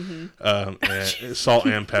pizza, and salt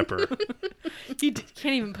and pepper. You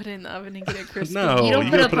can't even put it in the oven and get it crispy. No, you don't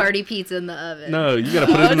put a party pizza in the oven. No, you gotta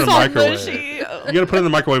put it in the microwave. You gotta put it in the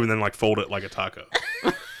microwave and then like fold it like a taco.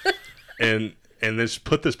 And then just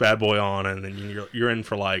put this bad boy on, and then you're in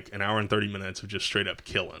for like an hour and 30 minutes of just straight up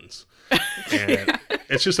killings. And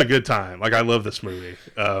it's just a good time. Like, I love this movie.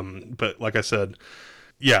 But like I said,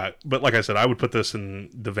 I would put this in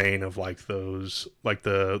the vein of like those, like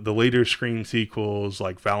the later Scream sequels,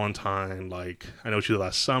 like Valentine, like I Know What You Did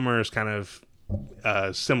Last Summer is kind of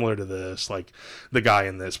similar to this. Like, the guy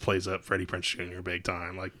in this plays up Freddie Prinze Jr. big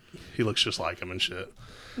time. Like, he looks just like him and shit.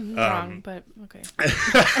 Wrong, but okay.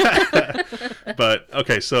 But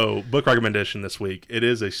okay, so book recommendation this week. It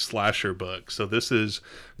is a slasher book. So this is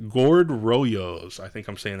Gord Royo's, I think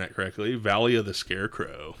I'm saying that correctly, Valley of the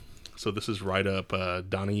Scarecrow. So this is right up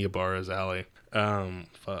Donnie Ibarra's alley.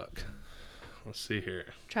 Fuck. Let's see here.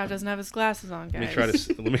 Trav doesn't have his glasses on, guys.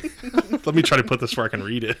 Let me try to put this where I can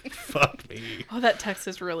read it. Fuck me. Oh, that text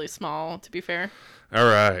is really small, to be fair. All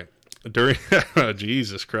right.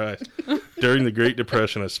 Jesus Christ. During the Great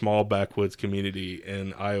Depression, a small backwoods community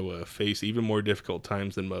in Iowa faced even more difficult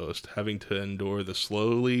times than most, having to endure the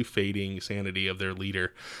slowly fading sanity of their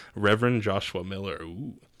leader, Reverend Joshua Miller.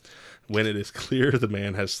 Ooh. when it is clear the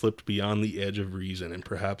man has slipped beyond the edge of reason and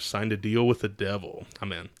perhaps signed a deal with the devil.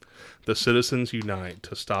 Amen. The citizens unite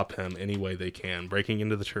to stop him any way they can, breaking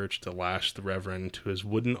into the church to lash the reverend to his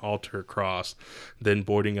wooden altar cross, then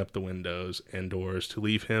boarding up the windows and doors to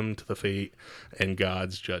leave him to the fate and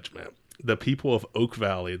God's judgment. The people of Oak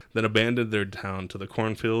Valley then abandoned their town to the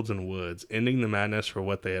cornfields and woods, ending the madness for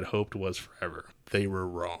what they had hoped was forever. They were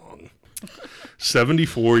wrong.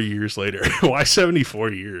 74 years later. Why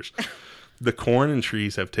 74 years? The corn and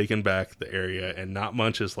trees have taken back the area, and not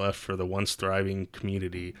much is left for the once thriving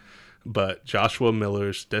community. But Joshua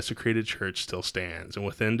Miller's desecrated church still stands, and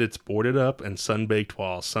within its boarded up and sun-baked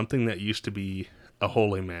walls, something that used to be a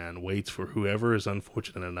holy man waits for whoever is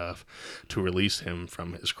unfortunate enough to release him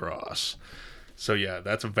from his cross. So yeah,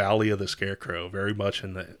 that's Valley of the Scarecrow, very much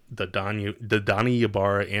in the Donnie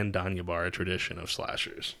Ybarra and Don Ybarra tradition of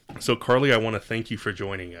slashers. So Carly, I want to thank you for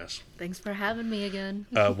joining us. Thanks for having me again.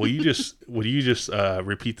 Will you just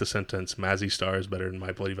repeat the sentence, Mazzy Star is better than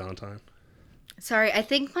My Bloody Valentine? Sorry, I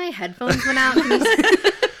think my headphones went out.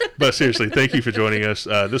 But seriously, thank you for joining us.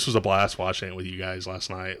 This was a blast watching it with you guys last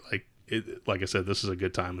night. Like I said, this is a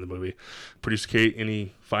good time in the movie. Producer Kate,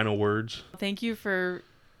 any final words? Thank you for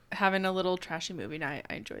having a little trashy movie night.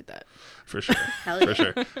 I enjoyed that. For sure. Hell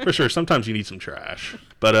yeah. For sure. Sometimes you need some trash.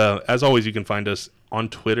 But as always, you can find us on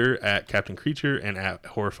Twitter at Captain Creature and at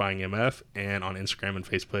HorrifyingMF, and on Instagram and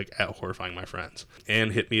Facebook at Horrifying My Friends.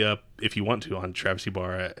 And hit me up if you want to on Travis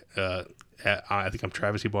Ybarra. I think I'm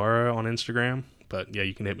Travis Ybarra on Instagram. But yeah,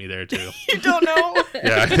 you can hit me there too. You don't know?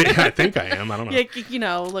 Yeah, I think I am. I don't know.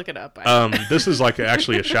 Yeah, look it up. This is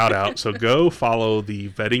actually a shout out. So go follow the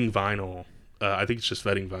Vetting Vinyl. I think it's just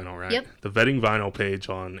Vetting Vinyl, right? Yep. The Vetting Vinyl page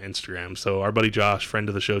on Instagram. So our buddy Josh, friend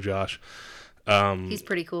of the show, Josh. He's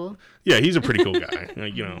pretty cool. Yeah, he's a pretty cool guy.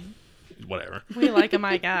 Whatever. We like him,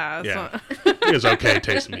 I guess. Yeah. He has okay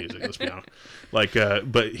taste in music, let's be honest.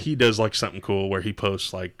 But he does something cool where he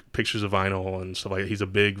posts pictures of vinyl and stuff like that. He's a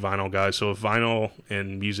big vinyl guy. So if vinyl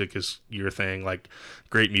and music is your thing,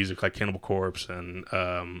 great music like Cannibal Corpse and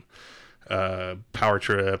Power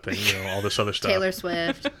Trip and all this other stuff. Taylor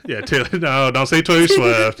Swift. Yeah, no, don't say Taylor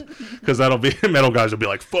Swift, because that'll be metal guys will be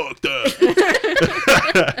like, fuck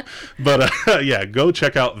that. But yeah, go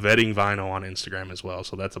check out Vetting Vinyl on Instagram as well.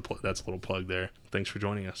 So that's a little plug there. Thanks for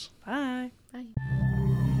joining us. Bye. Bye.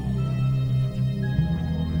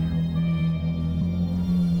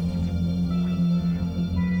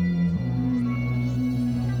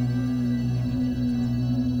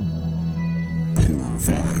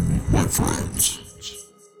 Horrifying My Friends.